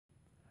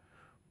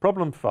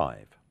Problem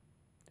 5.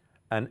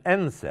 An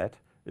n set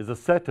is a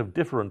set of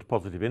different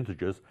positive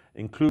integers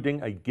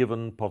including a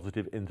given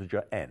positive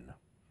integer n.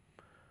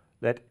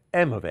 Let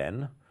m of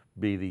n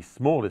be the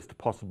smallest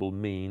possible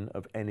mean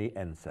of any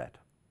n set.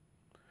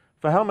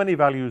 For how many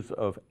values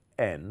of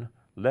n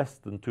less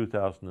than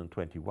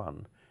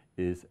 2021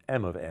 is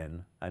m of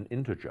n an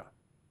integer?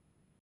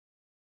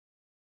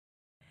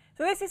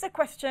 So this is a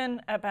question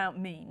about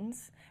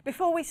means.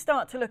 Before we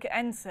start to look at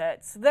n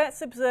sets,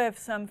 let's observe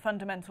some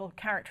fundamental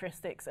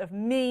characteristics of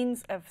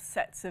means of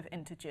sets of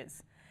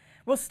integers.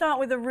 We'll start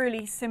with a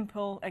really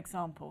simple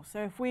example.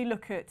 So if we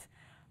look at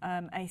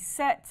a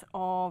set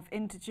of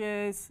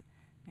integers,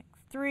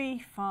 3,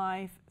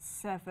 5,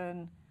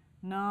 7,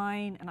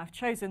 9, and I've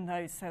chosen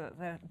those so that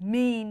the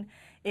mean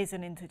is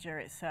an integer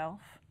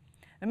itself.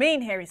 The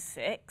mean here is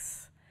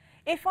 6.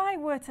 If I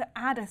were to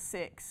add a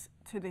 6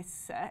 to this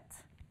set,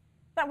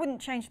 that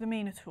wouldn't change the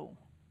mean at all.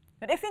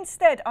 But if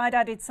instead I'd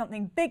added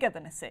something bigger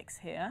than a 6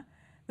 here,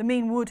 the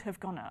mean would have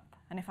gone up.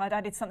 And if I'd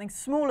added something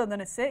smaller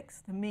than a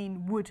 6, the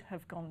mean would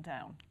have gone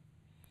down.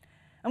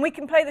 And we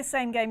can play the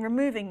same game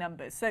removing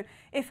numbers. So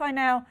if I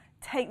now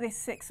take this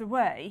 6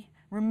 away,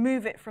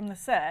 remove it from the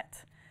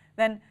set,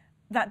 then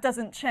that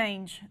doesn't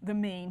change the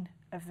mean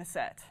of the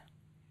set.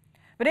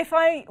 But if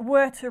I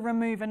were to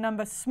remove a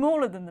number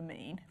smaller than the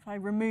mean, if I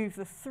remove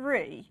the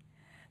 3,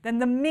 then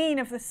the mean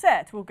of the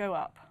set will go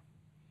up.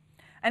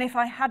 And if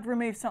I had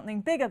removed something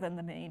bigger than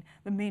the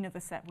mean of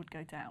the set would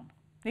go down.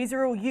 These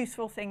are all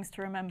useful things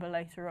to remember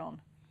later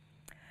on.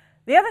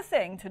 The other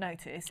thing to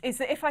notice is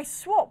that if I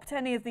swapped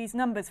any of these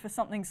numbers for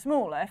something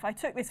smaller, if I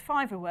took this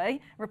 5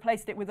 away,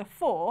 replaced it with a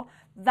 4,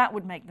 that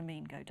would make the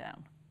mean go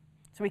down.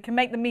 So we can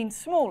make the mean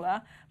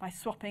smaller by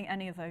swapping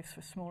any of those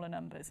for smaller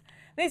numbers.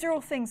 These are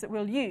all things that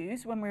we'll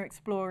use when we're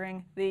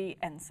exploring the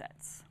n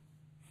sets.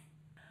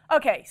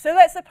 OK, so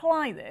let's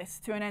apply this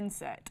to an n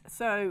set.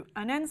 So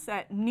an n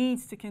set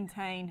needs to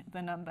contain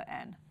the number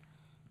n.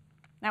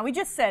 Now we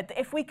just said that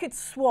if we could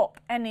swap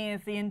any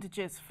of the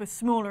integers for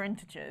smaller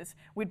integers,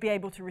 we'd be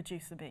able to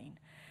reduce the mean.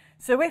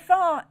 So if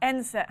our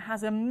n set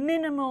has a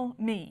minimal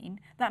mean,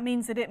 that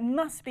means that it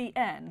must be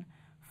n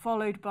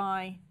followed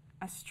by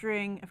a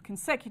string of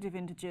consecutive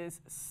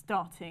integers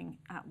starting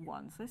at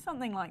 1. So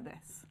something like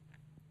this.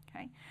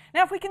 Okay.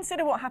 Now if we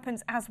consider what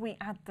happens as we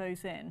add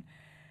those in,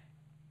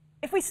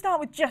 if we start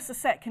with just a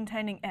set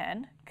containing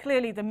n,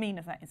 clearly the mean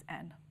of that is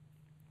n.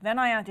 Then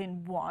I add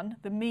in 1,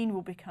 the mean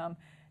will become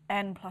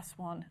n plus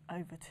 1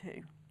 over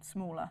 2,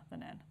 smaller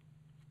than n.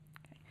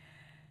 Okay.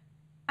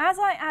 As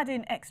I add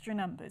in extra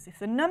numbers, if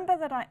the number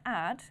that I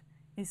add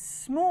is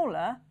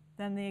smaller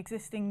than the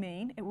existing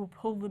mean, it will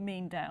pull the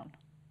mean down.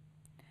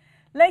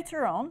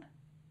 Later on,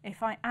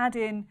 if I add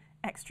in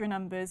extra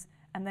numbers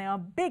and they are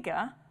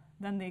bigger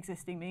than the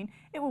existing mean,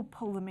 it will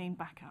pull the mean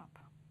back up.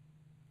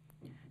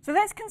 So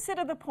let's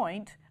consider the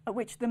point at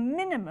which the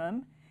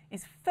minimum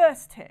is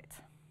first hit.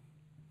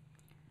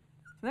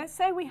 So let's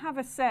say we have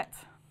a set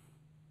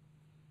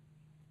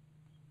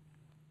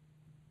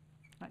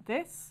like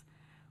this,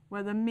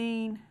 where the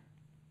mean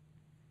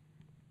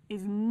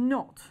is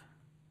not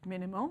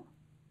minimal.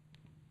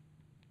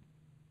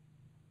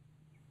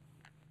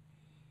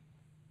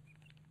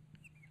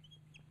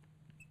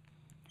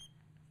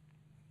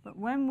 But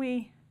when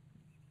we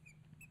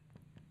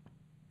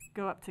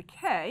go up to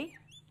k,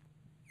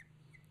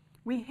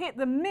 we hit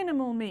the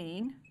minimal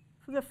mean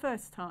for the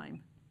first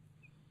time.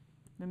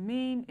 The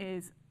mean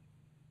is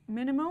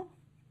minimal.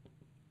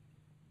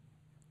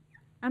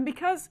 And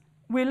because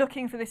we're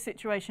looking for this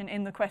situation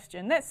in the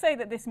question, let's say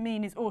that this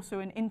mean is also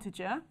an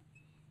integer.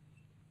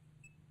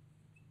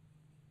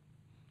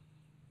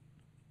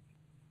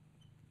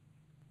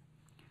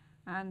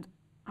 And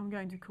I'm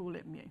going to call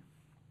it mu.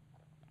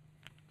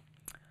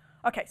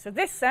 OK, so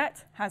this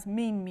set has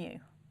mean mu.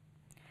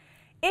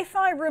 If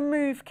I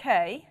remove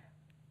k,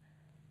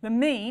 the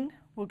mean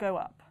will go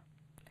up.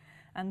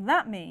 And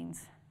that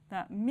means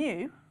that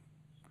mu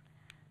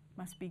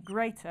must be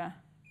greater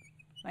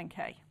than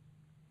k.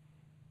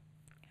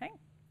 Okay?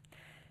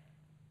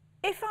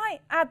 If I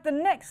add the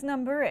next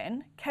number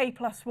in, k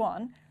plus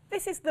 1,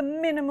 this is the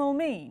minimal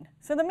mean.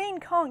 So the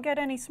mean can't get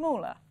any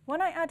smaller.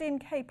 When I add in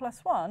k plus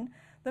 1,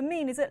 the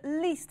mean is at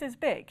least as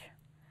big.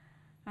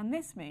 And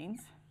this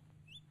means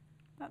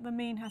that the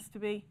mean has to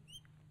be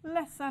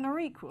less than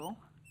or equal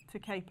to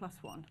k plus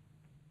 1.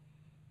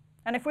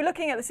 And if we're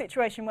looking at the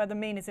situation where the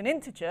mean is an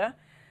integer,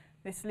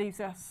 this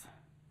leaves us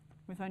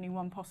with only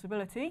one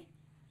possibility,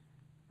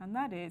 and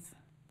that is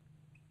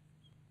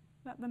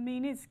that the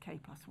mean is k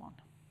plus 1.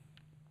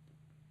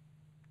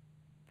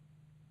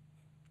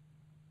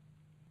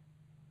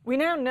 We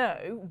now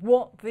know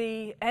what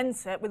the n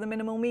set with a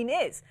minimal mean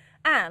is,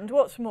 and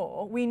what's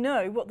more, we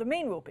know what the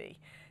mean will be.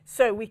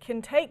 So we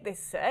can take this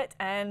set,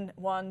 n,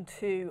 1,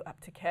 2, up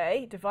to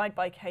k, divide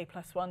by k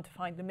plus 1 to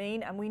find the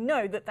mean, and we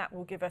know that that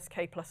will give us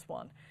k plus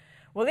 1.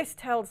 Well, this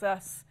tells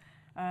us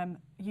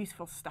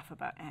useful stuff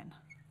about n.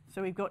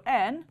 So we've got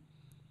n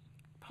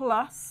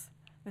plus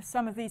the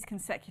sum of these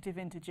consecutive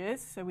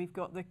integers. So we've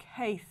got the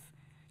kth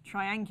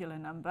triangular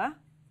number.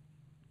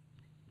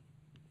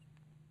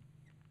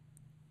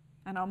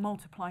 and I'll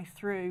multiply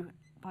through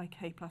by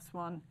k plus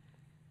 1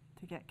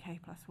 to get k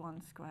plus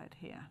 1 squared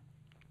here.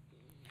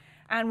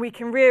 And we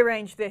can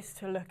rearrange this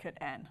to look at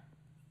n.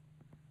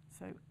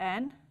 So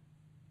n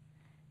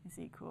is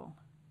equal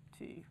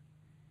to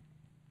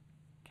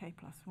k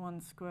plus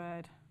 1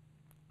 squared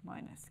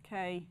minus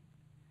k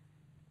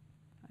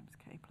times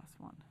k plus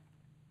 1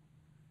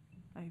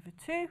 over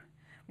 2.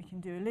 We can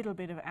do a little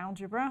bit of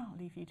algebra. I'll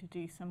leave you to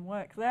do some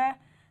work there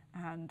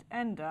and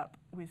end up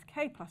with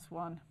k plus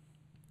 1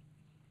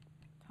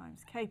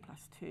 times k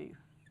plus 2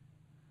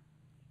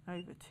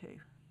 over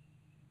 2.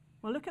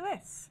 Well, look at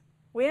this.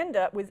 We end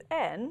up with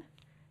n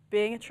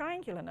being a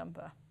triangular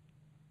number.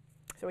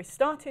 So we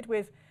started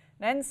with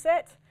an n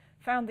set,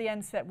 found the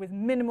n set with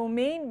minimal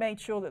mean,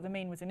 made sure that the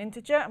mean was an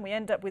integer, and we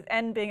end up with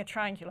n being a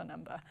triangular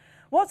number.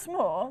 What's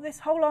more, this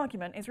whole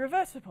argument is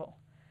reversible.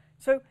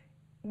 So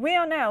we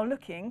are now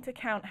looking to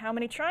count how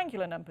many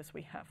triangular numbers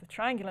we have. The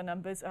triangular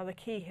numbers are the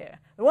key here.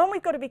 The one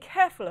we've got to be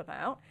careful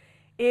about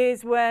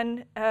is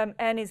when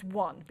n is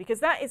 1, because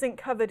that isn't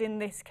covered in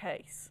this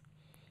case.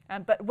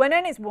 But when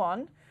n is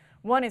 1,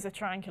 1 is a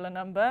triangular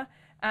number,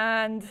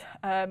 and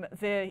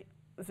the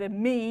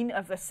mean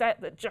of the set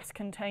that just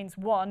contains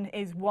 1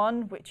 is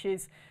 1, which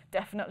is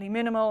definitely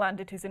minimal, and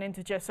it is an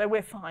integer, so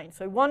we're fine.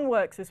 So 1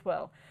 works as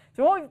well.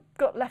 So all we've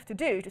got left to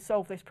do to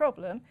solve this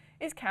problem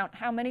is count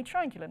how many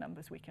triangular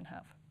numbers we can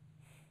have.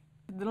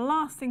 The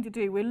last thing to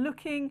do, we're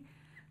looking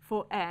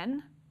for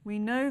n. We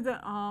know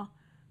that our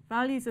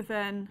values of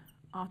n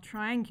are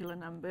triangular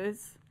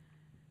numbers,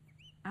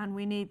 and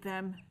we need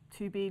them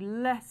to be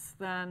less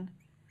than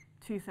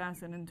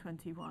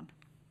 2021.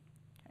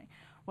 Okay.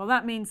 Well,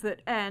 that means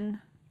that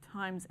n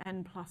times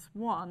n plus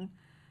 1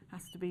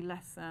 has to be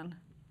less than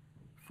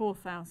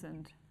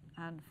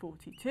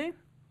 4042.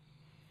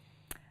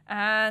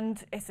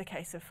 And it's a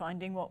case of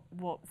finding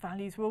what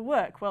values will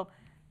work. Well,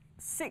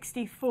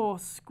 64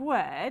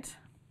 squared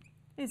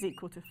is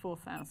equal to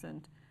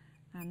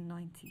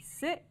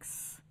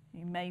 4096.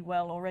 You may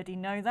well already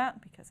know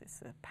that because it's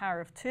the power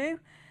of 2.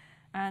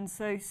 And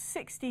so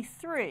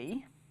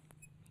 63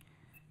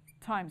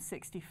 times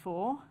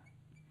 64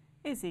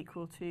 is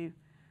equal to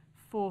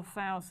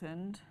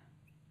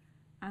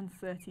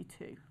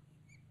 4032.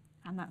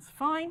 And that's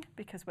fine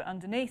because we're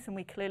underneath and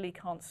we clearly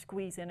can't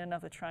squeeze in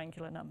another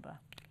triangular number.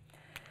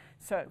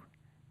 So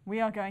we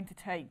are going to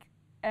take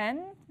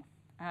n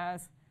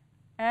as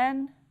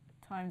n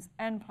times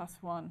n plus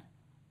 1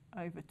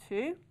 over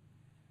 2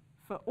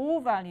 for all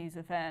values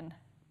of n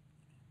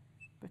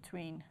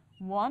between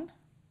 1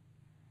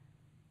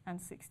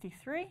 and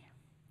 63.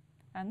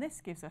 And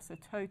this gives us a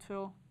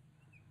total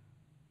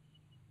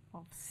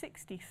of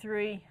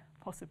 63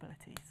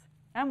 possibilities.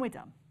 And we're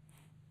done.